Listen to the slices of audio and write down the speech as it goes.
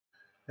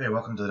Hey,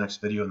 welcome to the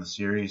next video in the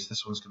series.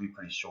 This one's going to be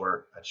pretty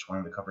short. I just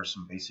wanted to cover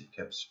some basic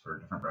tips for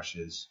different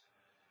rushes.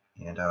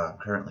 And I'm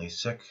currently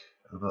sick,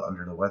 a little bit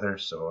under the weather,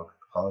 so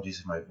apologies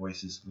if my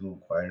voice is a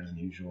little quieter than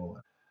usual.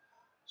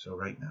 So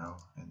right now,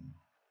 in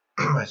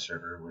my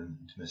server, we're in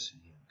Intimacy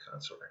and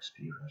Consort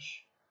XP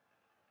Rush.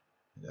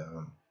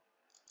 And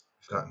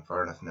we've gotten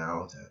far enough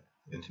now that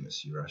the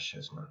Intimacy Rush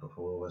has Marco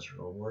Polo as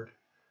your reward.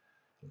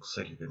 Looks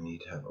like you're going to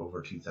need to have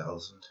over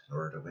 2,000 in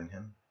order to win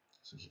him.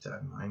 So keep that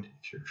in mind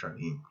if you're trying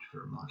to aim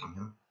for mocking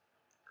him.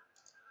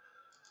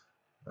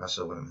 I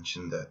also want to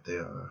mention that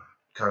the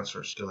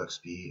Consort Skill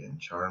XP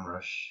and Charm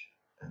Rush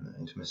and the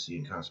Intimacy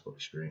and Consort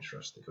Experience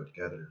Rush, they go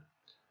together.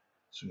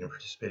 So when you're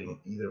participating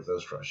in either of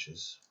those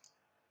rushes,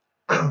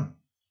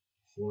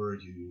 before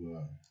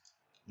you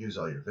use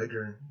all your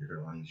Vigor, you're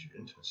going to want to use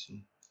your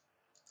Intimacy.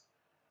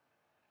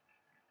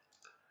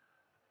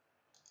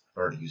 I've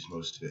already used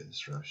most of it in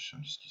this rush,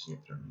 I'm just using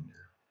it for the remainder.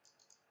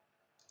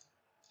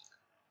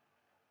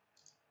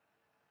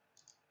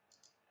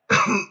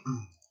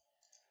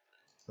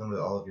 Then with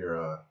all of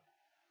your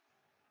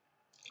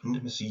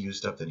Intimacy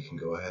used up, then you can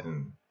go ahead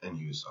and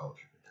use all of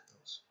your Vigor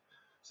builds.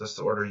 So that's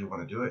the order you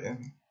want to do it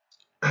in.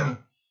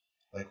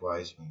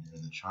 Likewise, when you're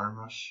in the Charm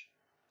Rush,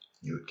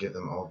 you would give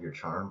them all of your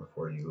Charm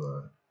before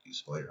you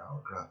use all your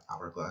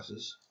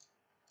hourglasses.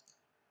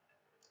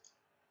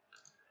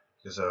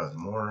 Because the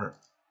more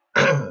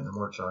the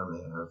more Charm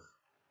they have,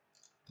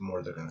 the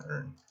more they're going to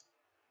earn.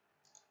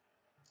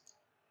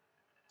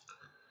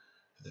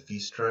 For the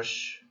Feast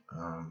Rush,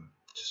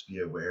 just be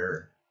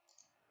aware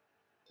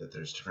that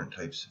there's different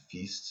types of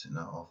feasts, and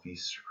not all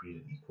feasts are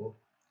created equal.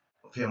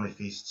 Family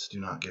feasts do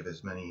not give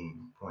as many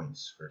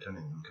points for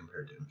attending them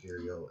compared to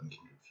Imperial and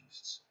Kindred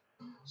feasts.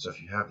 So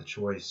if you have the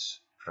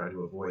choice, try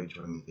to avoid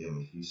joining the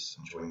family feasts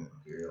and join the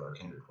Imperial or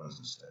Kindred ones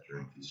instead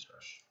during Feast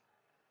Rush.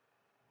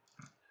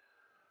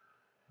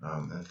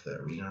 And for the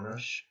Arena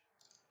Rush,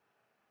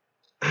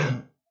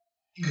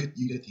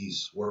 you get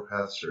these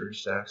Warpath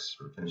Surge stacks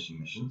for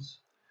finishing missions.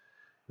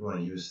 You want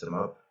to use them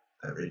up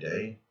every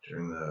day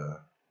during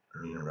the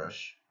Arena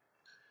Rush.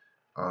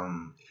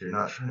 If you're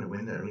not trying to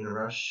win the Arena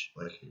Rush,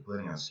 like if you're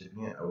planning on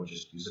skipping it, I would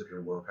just use up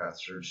your Warpath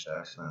Surge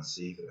stacks and then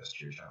save the rest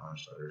of your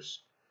challenge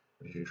letters.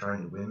 But if you're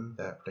trying to win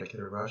that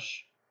particular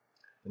rush,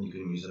 then you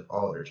can use up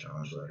all of your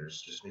challenge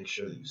letters. Just make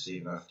sure that you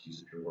save enough to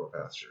use up your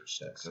Warpath Surge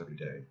stacks every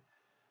day,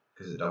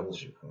 because it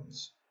doubles your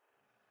points.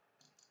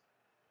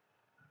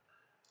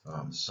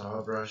 The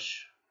Saw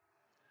Rush,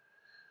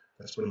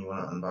 that's when you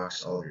want to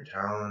unbox all of your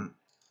talent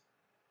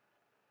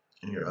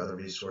and your other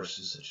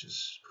resources such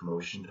as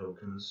promotion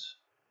tokens.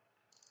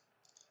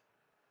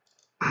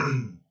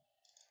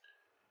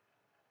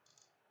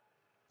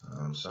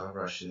 Saw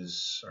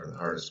rushes are the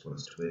hardest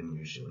ones to win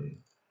usually,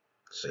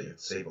 so you have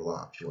to save a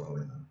lot if you want to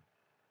win them.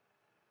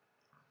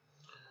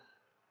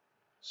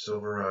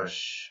 Silver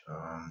Rush,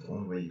 the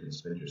only way you can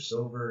spend your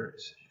silver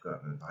is if you've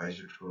got an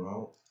advisor to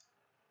promote.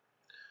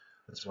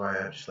 That's why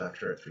I just left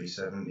her at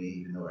 370,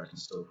 even though I can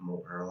still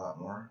promote her a lot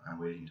more. I'm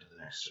waiting until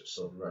the next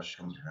Silver Rush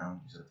comes around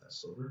to use up that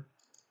silver.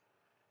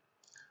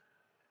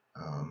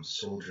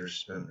 Soldier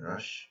Spent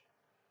Rush.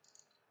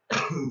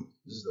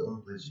 This is the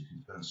only place you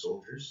can spend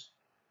soldiers.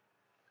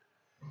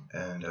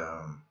 And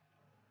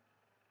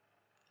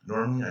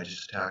normally I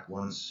just attack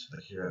once,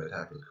 like here I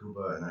attacked with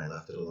Kuba and then I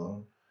left it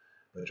alone.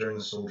 But during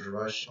the Soldier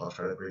Rush, I'll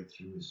try to break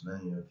through as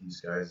many of these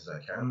guys as I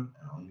can,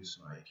 and I'll use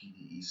my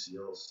PvE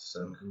seals to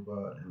send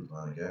Kuba and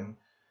Hootlan again,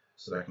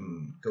 so that I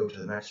can go to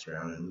the next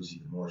round and lose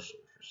even more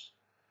soldiers.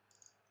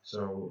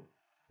 So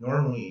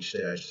normally each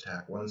day I just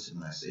attack once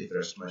and I save the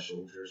rest of my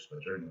soldiers,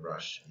 but during the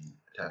rush I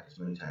attack as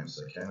many times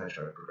as I can. I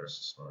try to progress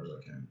as far as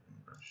I can in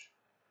the rush.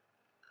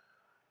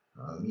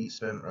 Meat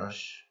Spent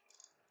Rush,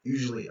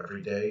 usually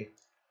every day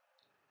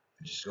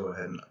I just go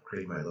ahead and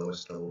upgrade my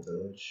lowest level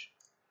village.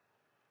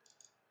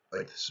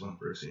 Like this one,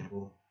 for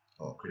example,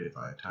 I'll upgrade it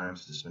 5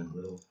 times to spend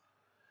little,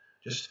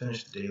 just to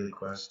finish the daily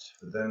quest.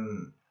 But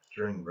then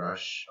during the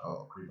rush,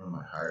 I'll upgrade one of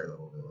my higher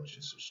level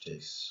villages, which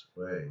takes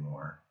way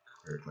more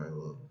compared to my low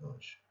level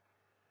village.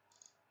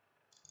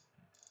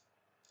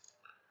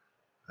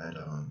 And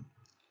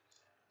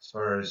as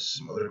far as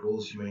some other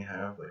goals you may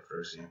have, like for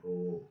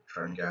example,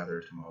 trying to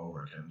gather Tomo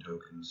or Ken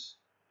tokens.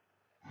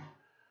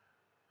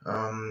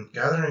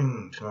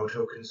 Gathering Tomo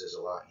tokens is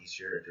a lot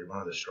easier if you're one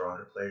of the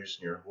stronger players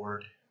in your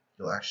horde.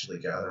 You'll actually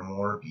gather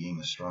more being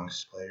the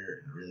strongest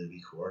player in a really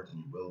weak horde than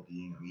you will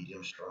being a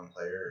medium strong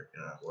player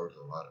in a horde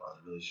with a lot of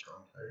other really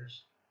strong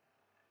players.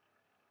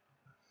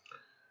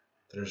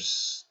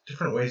 There's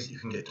different ways that you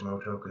can get Tomo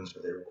tokens,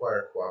 but they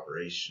require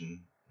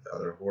cooperation with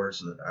other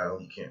hordes in the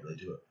battle. You can't really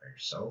do it by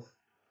yourself.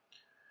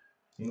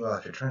 Meanwhile,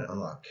 if you're trying to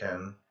unlock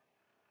Ken,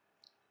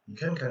 you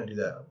can kind of do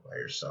that by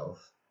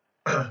yourself.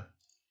 So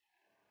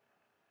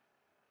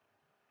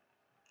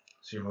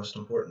your most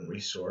important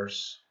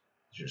resource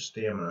is your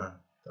stamina.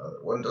 The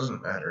other one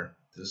doesn't matter.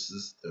 This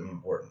is the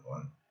important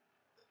one.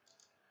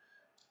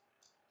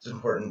 It's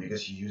important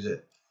because you use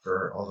it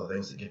for all the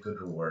things that give good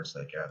rewards,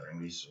 like gathering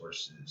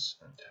resources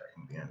and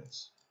attacking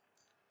bandits.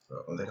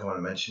 But one thing I want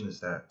to mention is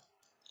that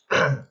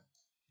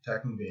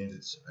attacking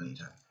bandits of any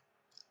type.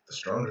 The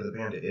stronger the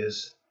bandit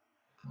is,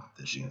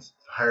 the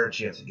higher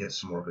chance it gets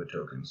some more good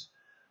tokens.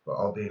 But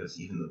all bandits,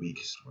 even the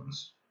weakest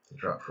ones, they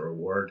drop a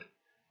reward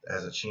that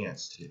has a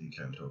chance to give you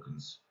Ken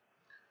tokens.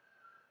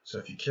 So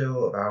if you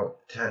kill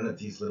about 10 of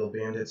these little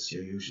bandits,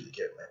 you'll usually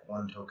get like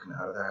 1 token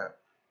out of that.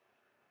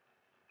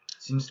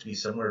 It seems to be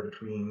somewhere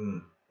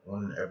between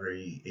 1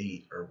 every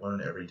 8 or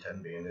 1 every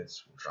 10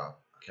 bandits will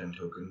drop a Ken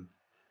token.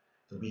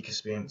 The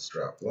weakest bandits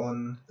drop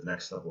 1, the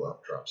next level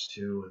up drops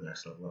 2, the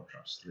next level up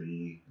drops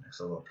 3, the next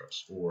level up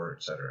drops 4,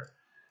 etc.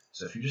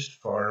 So if you just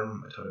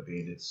farm a ton of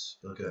bandits,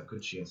 you'll get a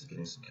good chance of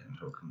getting some Ken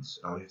tokens,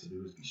 and all you have to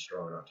do is be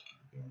strong enough to kill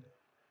the bandit.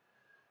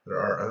 There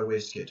are other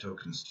ways to get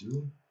tokens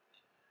too,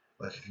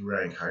 like if you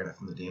rank high enough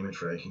in the damage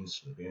rankings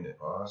for the bandit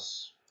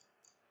boss.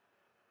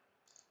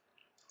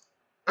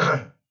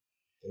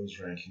 Those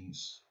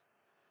rankings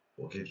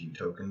will give you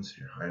tokens if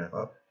you're high enough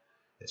up.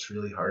 It's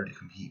really hard to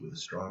compete with the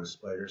strongest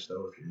players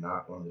though if you're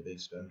not one of the big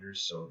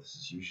spenders, so this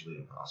is usually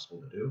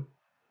impossible to do.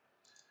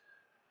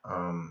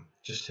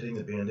 Just hitting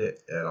the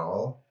bandit at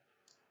all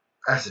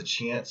has a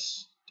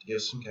chance to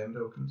give some Ken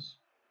tokens,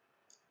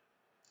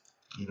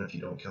 even if you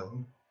don't kill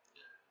him.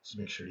 So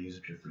make sure to use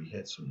up your free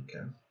hits when you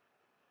can.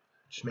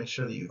 Just make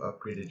sure that you've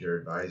upgraded your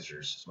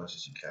advisors as much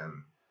as you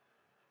can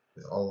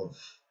with all of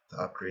the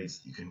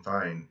upgrades that you can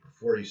find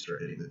before you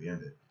start hitting the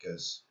bandit,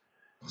 because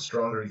the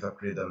stronger you've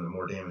upgraded them, the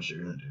more damage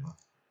you're going to do.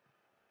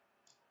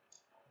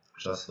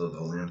 There's also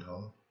the land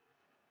hall.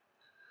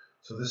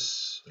 So the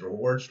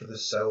rewards for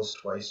this settles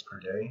twice per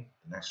day.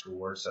 The next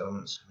reward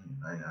settlement is coming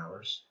in 9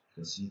 hours.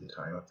 You can see the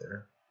time up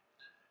there.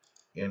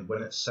 And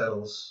when it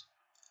settles,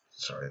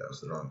 sorry, that was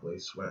the wrong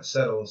place. When it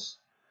settles,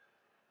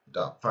 the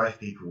top 5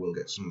 people will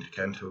get some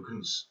Ken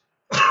tokens.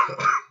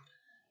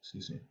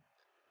 Excuse me.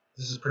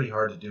 This is pretty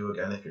hard to do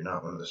again if you're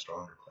not one of the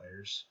stronger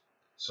players.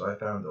 So I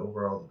found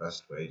overall the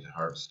best way to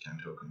harvest Ken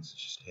tokens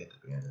is just to hit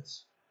the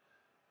bandits.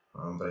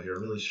 But if you're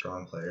a really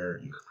strong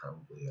player, you could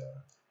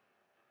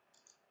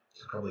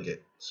probably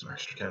get some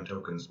extra Ken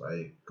tokens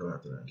by going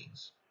up the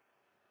rankings.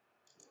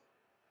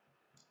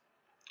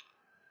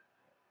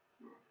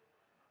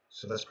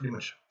 So that's pretty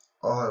much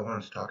all I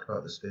wanted to talk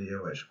about this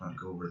video. I just wanted to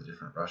go over the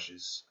different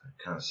rushes. I'm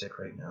kind of sick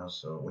right now,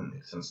 so it wouldn't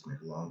make sense to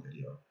make a long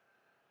video.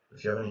 But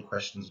if you have any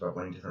questions about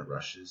winning different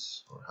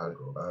rushes or how to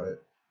go about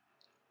it,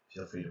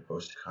 feel free to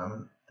post a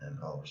comment and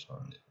I'll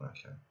respond when I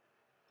can.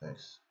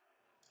 Thanks.